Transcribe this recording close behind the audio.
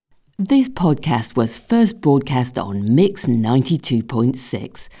This podcast was first broadcast on Mix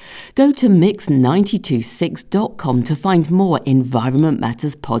 92.6. Go to mix926.com to find more Environment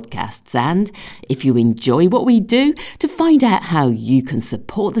Matters podcasts and, if you enjoy what we do, to find out how you can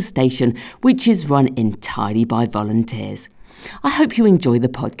support the station, which is run entirely by volunteers. I hope you enjoy the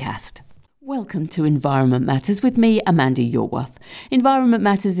podcast. Welcome to Environment Matters with me, Amanda Yorworth. Environment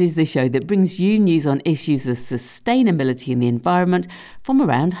Matters is the show that brings you news on issues of sustainability in the environment from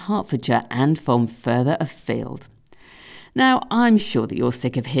around Hertfordshire and from further afield. Now, I'm sure that you're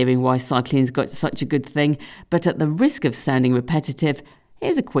sick of hearing why cycling's got such a good thing, but at the risk of sounding repetitive,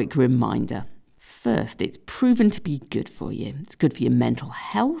 here's a quick reminder. First, it's proven to be good for you. It's good for your mental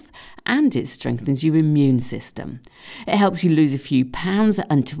health and it strengthens your immune system. It helps you lose a few pounds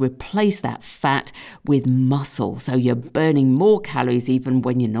and to replace that fat with muscle, so you're burning more calories even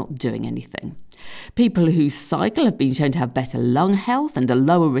when you're not doing anything. People who cycle have been shown to have better lung health and a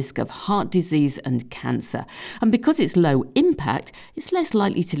lower risk of heart disease and cancer. And because it's low impact, it's less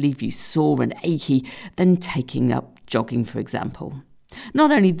likely to leave you sore and achy than taking up jogging, for example.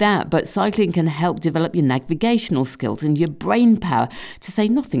 Not only that, but cycling can help develop your navigational skills and your brain power, to say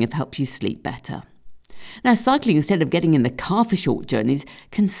nothing of help you sleep better. Now, cycling, instead of getting in the car for short journeys,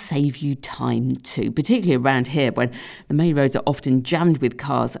 can save you time too, particularly around here when the main roads are often jammed with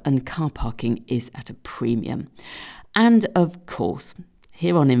cars and car parking is at a premium. And of course,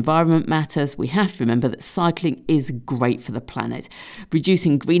 here on Environment Matters, we have to remember that cycling is great for the planet,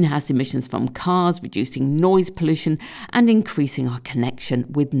 reducing greenhouse emissions from cars, reducing noise pollution, and increasing our connection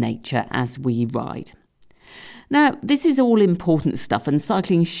with nature as we ride. Now, this is all important stuff, and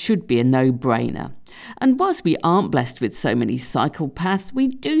cycling should be a no-brainer. And whilst we aren't blessed with so many cycle paths, we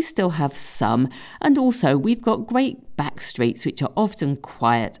do still have some, and also we've got great back streets which are often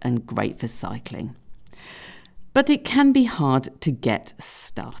quiet and great for cycling. But it can be hard to get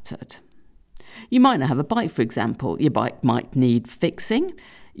started. You might not have a bike, for example. Your bike might need fixing.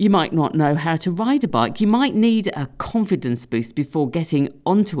 You might not know how to ride a bike. You might need a confidence boost before getting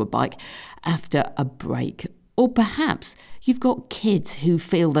onto a bike after a break. Or perhaps you've got kids who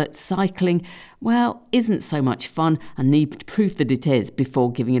feel that cycling, isn't so much fun and need proof that it is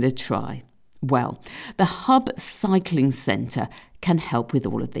before giving it a try. Well, the Hub Cycling Centre can help with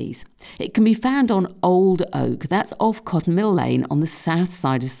all of these. It can be found on Old Oak, that's off Cotton Mill Lane on the south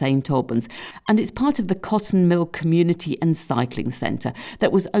side of St Albans, and it's part of the Cotton Mill Community and Cycling Centre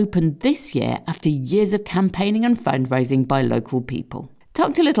that was opened this year after years of campaigning and fundraising by local people.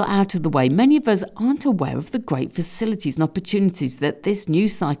 Tucked a little out of the way, many of us aren't aware of the great facilities and opportunities that this new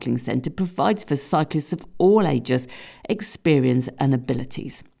cycling centre provides for cyclists of all ages, experience and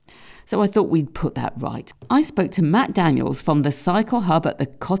abilities. So I thought we'd put that right. I spoke to Matt Daniels from the Cycle Hub at the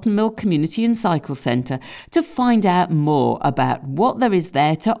Cotton Mill Community and Cycle Centre to find out more about what there is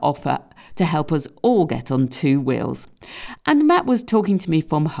there to offer to help us all get on two wheels. And Matt was talking to me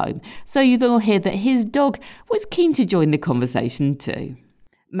from home, so you'll hear that his dog was keen to join the conversation too.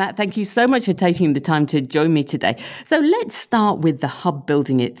 Matt, thank you so much for taking the time to join me today. So let's start with the hub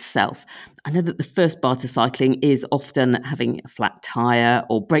building itself. I know that the first bar to cycling is often having a flat tyre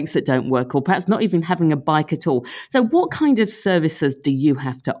or brakes that don't work, or perhaps not even having a bike at all. So what kind of services do you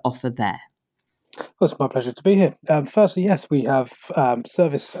have to offer there? Well, it's my pleasure to be here. Firstly, yes, we have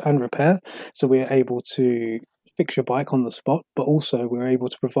service and repair. So we're able to fix your bike on the spot, but also we're able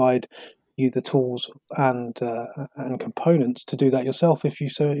to provide you the tools and components to do that yourself if you're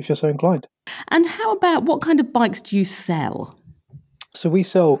so inclined. And how about what kind of bikes do you sell? So we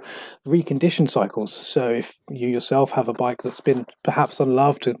sell reconditioned cycles. So if you yourself have a bike that's been perhaps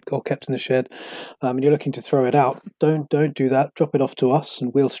unloved or kept in the shed, and you're looking to throw it out, don't do that. Drop it off to us,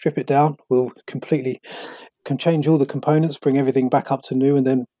 and we'll strip it down. We'll can change all the components, bring everything back up to new, and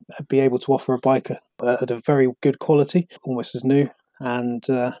then be able to offer a bike at a very good quality, almost as new, and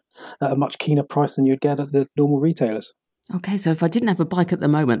at a much keener price than you'd get at the normal retailers. Okay, so if I didn't have a bike at the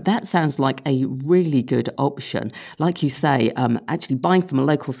moment, that sounds like a really good option. Like you say, actually buying from a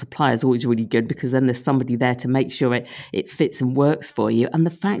local supplier is always really good because then there's somebody there to make sure it fits and works for you. And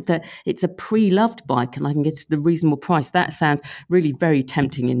the fact that it's a pre-loved bike and I can get to the reasonable price, that sounds really very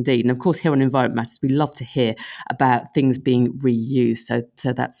tempting indeed. And of course, here on Environment Matters, we love to hear about things being reused.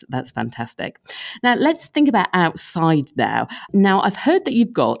 So that's fantastic. Now, let's think about outside now. Now, I've heard that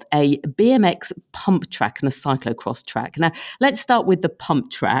you've got a BMX pump track and a cyclocross track. Now, let's start with the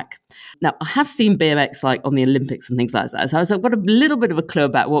pump track. Now, I have seen BMX like on the Olympics and things like that, so I've got a little bit of a clue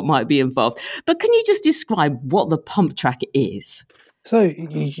about what might be involved. But can you just describe what the pump track is? So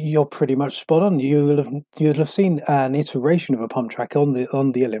you're pretty much spot on. You'll have seen an iteration of a pump track on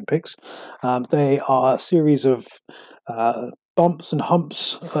the Olympics. They are a series of bumps and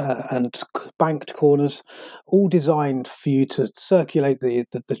humps and banked corners, all designed for you to circulate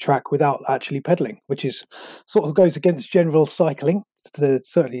the track without actually pedaling, which is sort of goes against general cycling.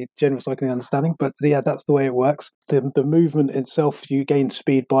 Certainly general cycling understanding, but yeah, that's the way it works. The movement itself, you gain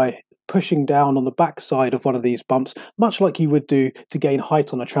speed by pushing down on the back side of one of these bumps, much like you would do to gain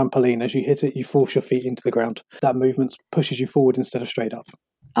height on a trampoline. As you hit it, you force your feet into the ground. That movement pushes you forward instead of straight up.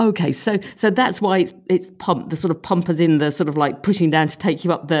 Okay, so that's why it's pump. The sort of pump is in the sort of like pushing down to take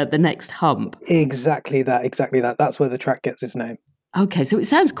you up the next hump. Exactly that. That's where the track gets its name. Okay, so it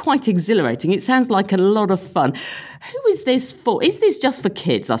sounds quite exhilarating. It sounds like a lot of fun. Who is this for? Is this just for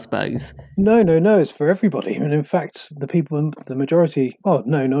kids, I suppose? No, it's for everybody. And in fact, the majority, well,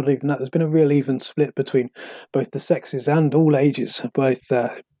 no, not even that. There's been a real even split between both the sexes and all ages, both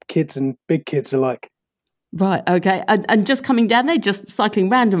kids and big kids alike. Right, okay. And just coming down there, just cycling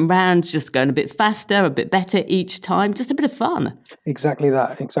round and round, just going a bit faster, a bit better each time, just a bit of fun. Exactly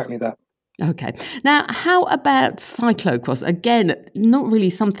that. Okay. Now, how about cyclocross? Again, not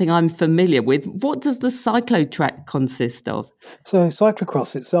really something I'm familiar with. What does the cyclotrack consist of? So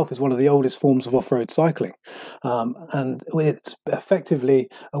cyclocross itself is one of the oldest forms of off-road cycling, and it's effectively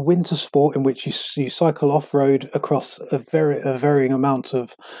a winter sport in which you cycle off-road across a varying amount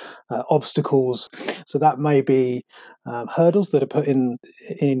of obstacles. So that may be hurdles that are put in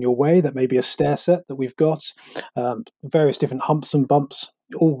your way. That may be a stair set that we've got, various different humps and bumps,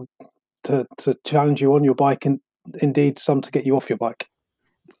 all to challenge you on your bike, and indeed some to get you off your bike.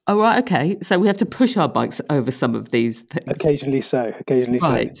 Oh, right, okay. So we have to push our bikes over some of these things. Occasionally so.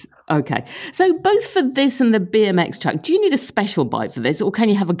 Right, okay. So both for this and the BMX track, do you need a special bike for this, or can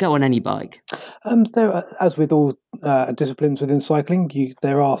you have a go on any bike? There, as with all disciplines within cycling,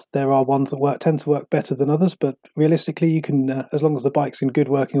 there are ones that tend to work better than others. But realistically, you can, as long as the bike's in good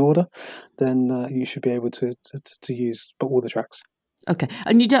working order, then you should be able to use all the tracks. Okay.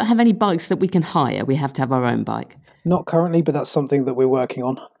 And you don't have any bikes that we can hire? We have to have our own bike? Not currently, but that's something that we're working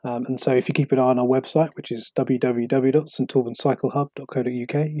on. And so if you keep an eye on our website, which is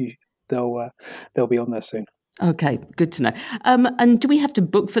www.stalbancyclehub.co.uk, they'll be on there soon. Okay, good to know. And do we have to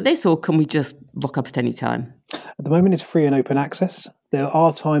book for this, or can we just rock up at any time? At the moment, it's free and open access. There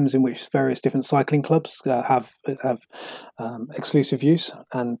are times in which various different cycling clubs have exclusive use,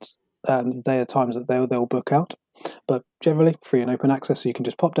 and they are times that they'll book out. But generally, free and open access, so you can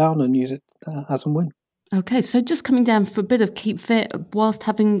just pop down and use it as and when. Okay, so just coming down for a bit of keep fit whilst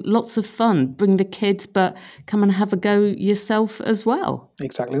having lots of fun. Bring the kids, but come and have a go yourself as well.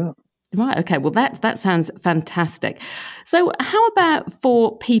 Exactly that. Right, okay, well that sounds fantastic. So how about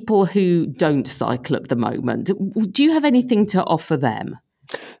for people who don't cycle at the moment? Do you have anything to offer them?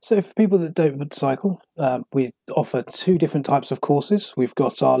 So for people that don't cycle, we offer two different types of courses. We've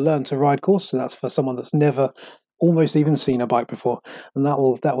got our Learn to Ride course, so that's for someone that's never almost even seen a bike before, and that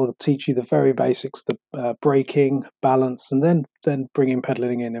will teach you the very basics, the braking, balance, and then bringing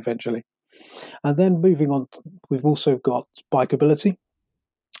pedaling in eventually. And then moving on, we've also got Bikeability,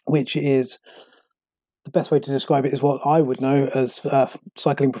 which is the best way to describe it is what I would know as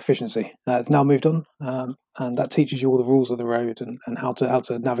cycling proficiency. It's now moved on, and that teaches you all the rules of the road and how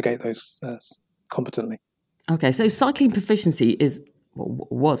to navigate those competently. Okay, so cycling proficiency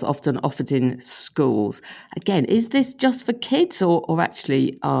was often offered in schools. Again, is this just for kids, or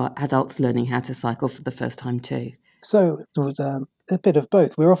actually are adults learning how to cycle for the first time too? So it was a bit of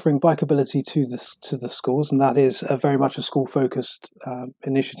both. We're offering Bikeability to the schools, and that is very much a school-focused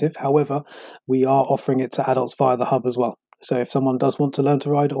initiative. However, we are offering it to adults via the hub as well. So if someone does want to learn to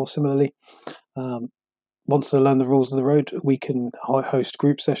ride, or similarly wants to learn the rules of the road, we can host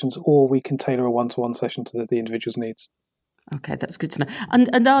group sessions, or we can tailor a one-to-one session to the individual's needs. Okay, that's good to know. And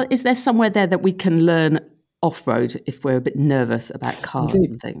is there somewhere there that we can learn off-road if we're a bit nervous about cars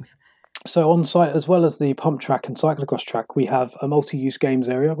Indeed. and things? So on site, as well as the pump track and cyclocross track, we have a multi-use games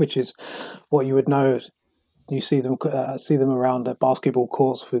area, which is what you would know. You see them around basketball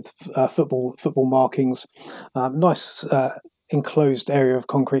courts with football markings. Nice enclosed area of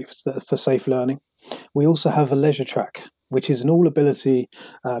concrete for safe learning. We also have a leisure track, which is an all-ability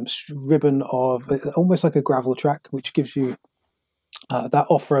ribbon of almost like a gravel track, which gives you that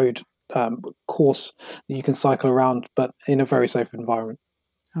off-road course that you can cycle around, but in a very safe environment.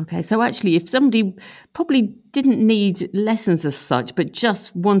 Okay, so actually, if somebody probably didn't need lessons as such, but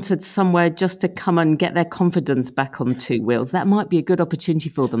just wanted somewhere just to come and get their confidence back on two wheels, that might be a good opportunity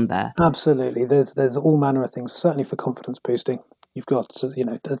for them there. Absolutely, there's all manner of things. Certainly for confidence boosting, you've got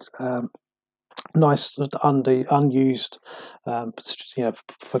nice unused,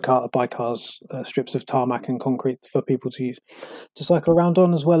 for bike cars, strips of tarmac and concrete for people to use to cycle around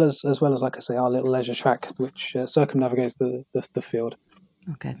on, as well as like I say, our little leisure track which circumnavigates the field.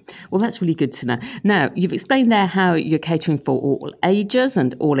 Okay. Well, that's really good to know. Now, you've explained there how you're catering for all ages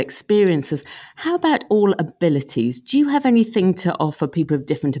and all experiences. How about all abilities? Do you have anything to offer people of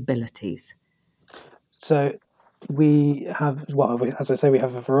different abilities? So we have, as I say, we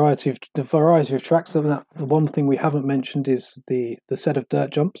have a variety of tracks. The one thing we haven't mentioned is the set of dirt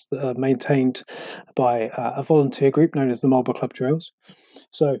jumps that are maintained by a volunteer group known as the Marlborough Club Trails.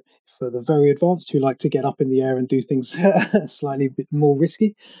 So for the very advanced who like to get up in the air and do things slightly bit more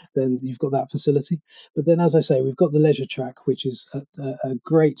risky, then you've got that facility. But then, as I say, we've got the leisure track, which is a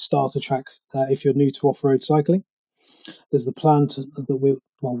great starter track if you're new to off-road cycling. There's the plan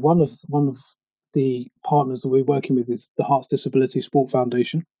one of the partners that we're working with is the Hearts Disability Sport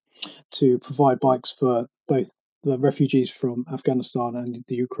Foundation to provide bikes for both the refugees from Afghanistan and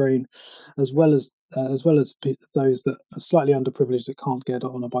the Ukraine, as well as those that are slightly underprivileged that can't get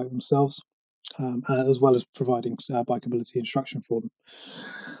on a bike themselves, as well as providing bikeability instruction for them.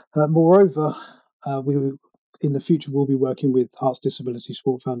 Moreover, we in the future will be working with Hearts Disability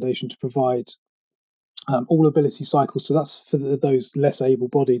Sport Foundation to provide all ability cycles. So that's for those less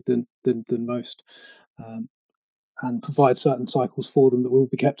able-bodied than most. And provide certain cycles for them that will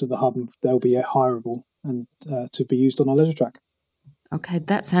be kept at the hub and they'll be hireable and to be used on our leisure track. Okay,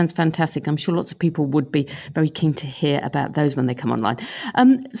 that sounds fantastic. I'm sure lots of people would be very keen to hear about those when they come online.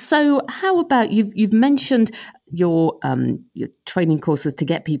 So how about you've mentioned your training courses to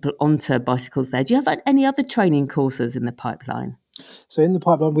get people onto bicycles there. Do you have any other training courses in the pipeline? So in the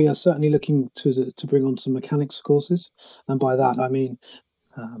pipeline, we are certainly looking to bring on some mechanics courses. And by that, I mean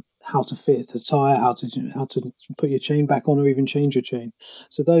how to fit a tyre, how to put your chain back on or even change your chain.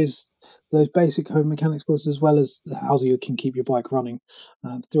 So those basic home mechanics courses, as well as how you can keep your bike running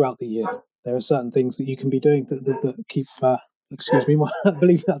throughout the year. There are certain things that you can be doing that keep... excuse me, I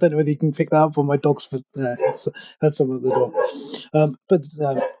don't know whether you can pick that up on my dog's had someone at the door.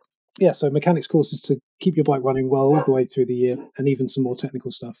 So mechanics courses to keep your bike running well all the way through the year, and even some more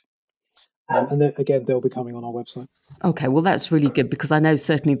technical stuff. And then, again, they'll be coming on our website. Okay, well, that's really good, because I know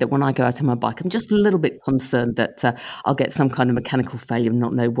certainly that when I go out on my bike, I'm just a little bit concerned that I'll get some kind of mechanical failure and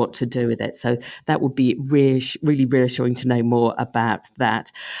not know what to do with it. So that would be really reassuring to know more about that.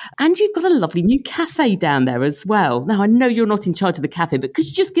 And you've got a lovely new cafe down there as well. Now, I know you're not in charge of the cafe, but could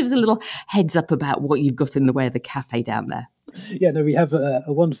you just give us a little heads up about what you've got in the way of the cafe down there? Yeah, no, we have a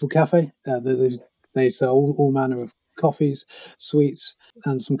wonderful cafe. They sell all manner of coffees, sweets,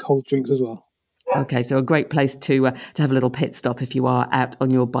 and some cold drinks as well. Okay, so a great place to have a little pit stop if you are out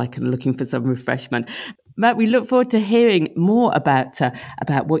on your bike and looking for some refreshment. Matt, we look forward to hearing more about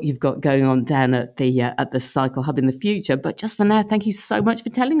what you've got going on down at the Cycle Hub in the future. But just for now, thank you so much for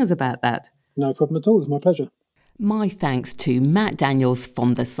telling us about that. No problem at all. It's my pleasure. My thanks to Matt Daniels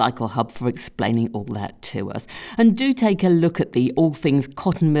from the Cycle Hub for explaining all that to us. And do take a look at the All Things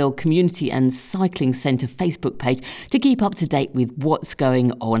Cotton Mill Community and Cycling Centre Facebook page to keep up to date with what's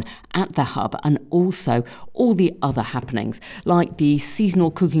going on at the Hub, and also all the other happenings, like the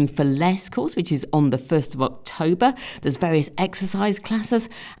Seasonal Cooking for Less course, which is on the 1st of October. There's various exercise classes,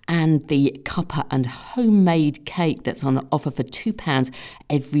 and the cuppa and homemade cake that's on offer for £2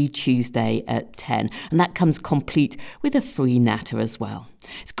 every Tuesday at 10. And that comes complete with a free natter as well.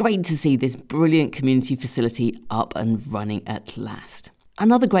 It's great to see this brilliant community facility up and running at last.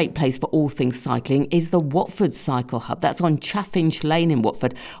 Another great place for all things cycling is the Watford Cycle Hub. That's on Chaffinch Lane in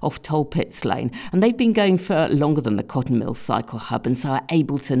Watford, off Tolpits Lane. And they've been going for longer than the Cotton Mill Cycle Hub, and so are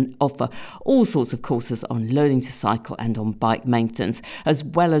able to offer all sorts of courses on learning to cycle and on bike maintenance, as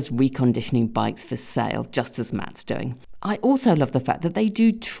well as reconditioning bikes for sale, just as Matt's doing. I also love the fact that they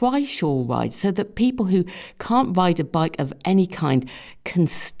do trishaw rides, so that people who can't ride a bike of any kind can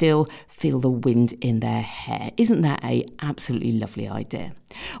still feel the wind in their hair. Isn't that a absolutely lovely idea?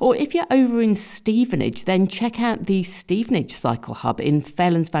 Or if you're over in Stevenage, then check out the Stevenage Cycle Hub in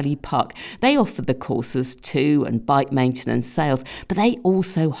Fairlands Valley Park. They offer the courses too, and bike maintenance sales, but they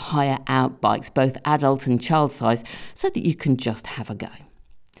also hire out bikes, both adult and child size, so that you can just have a go.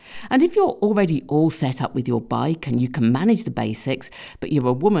 And if you're already all set up with your bike and you can manage the basics, but you're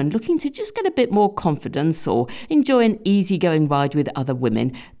a woman looking to just get a bit more confidence or enjoy an easygoing ride with other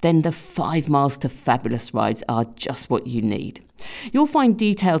women, then the 5 Miles to Fabulous rides are just what you need. You'll find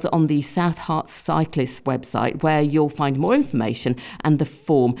details on the South Herts Cyclists website, where you'll find more information and the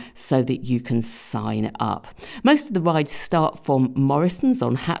form so that you can sign up. Most of the rides start from Morrison's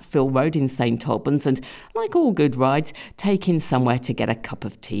on Hatfield Road in St Albans, and like all good rides, take in somewhere to get a cup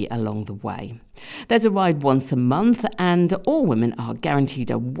of tea along the way. There's a ride once a month, and all women are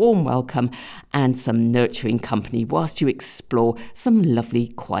guaranteed a warm welcome and some nurturing company whilst you explore some lovely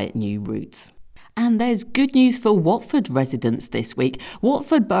quiet new routes. And there's good news for Watford residents this week.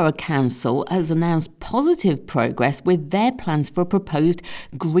 Watford Borough Council has announced positive progress with their plans for a proposed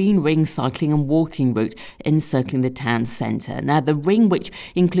green ring cycling and walking route encircling the town centre. Now, the ring, which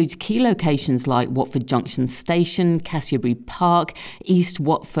includes key locations like Watford Junction Station, Cassiabury Park, East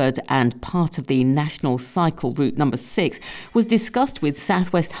Watford and part of the National Cycle Route number 6, was discussed with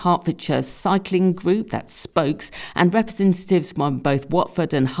South West Hertfordshire Cycling Group, that's Spokes, and representatives from both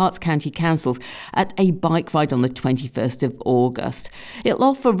Watford and Herts County Councils at a bike ride on the 21st of August. It'll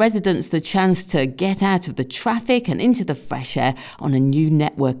offer residents the chance to get out of the traffic and into the fresh air on a new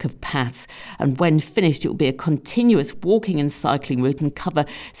network of paths. And when finished, it will be a continuous walking and cycling route and cover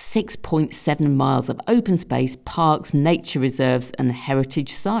 6.7 miles of open space, parks, nature reserves and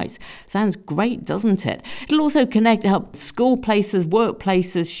heritage sites. Sounds great, doesn't it? It'll also connect up school places,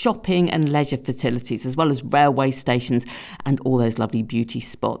 workplaces, shopping and leisure facilities, as well as railway stations and all those lovely beauty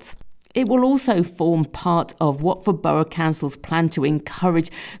spots. It will also form part of Watford Borough Council's plan to encourage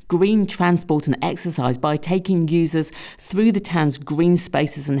green transport and exercise by taking users through the town's green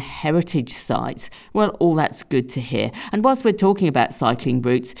spaces and heritage sites. Well, all that's good to hear. And whilst we're talking about cycling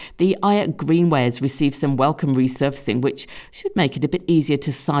routes, the Ayak Greenway has received some welcome resurfacing, which should make it a bit easier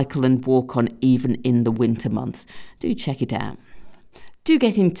to cycle and walk on even in the winter months. Do check it out. Do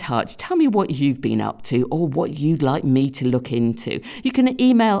get in touch. Tell me what you've been up to or what you'd like me to look into. You can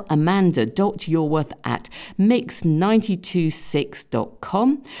email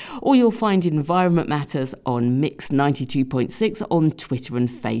amanda.yourworth@mix926.com, or you'll find Environment Matters on Mix 92.6 on Twitter and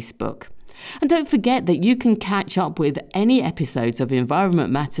Facebook. And don't forget that you can catch up with any episodes of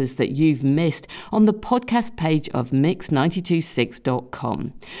Environment Matters that you've missed on the podcast page of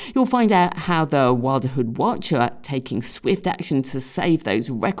mix926.com. You'll find out how the Wilderhood Watch are taking swift action to save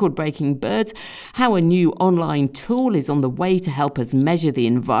those record-breaking birds, how a new online tool is on the way to help us measure the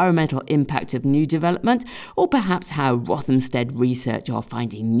environmental impact of new development, or perhaps how Rothamsted Research are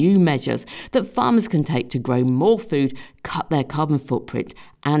finding new measures that farmers can take to grow more food, cut their carbon footprint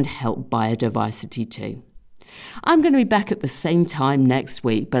and help biodiversity too. I'm going to be back at the same time next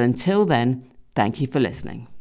week, but until then, thank you for listening.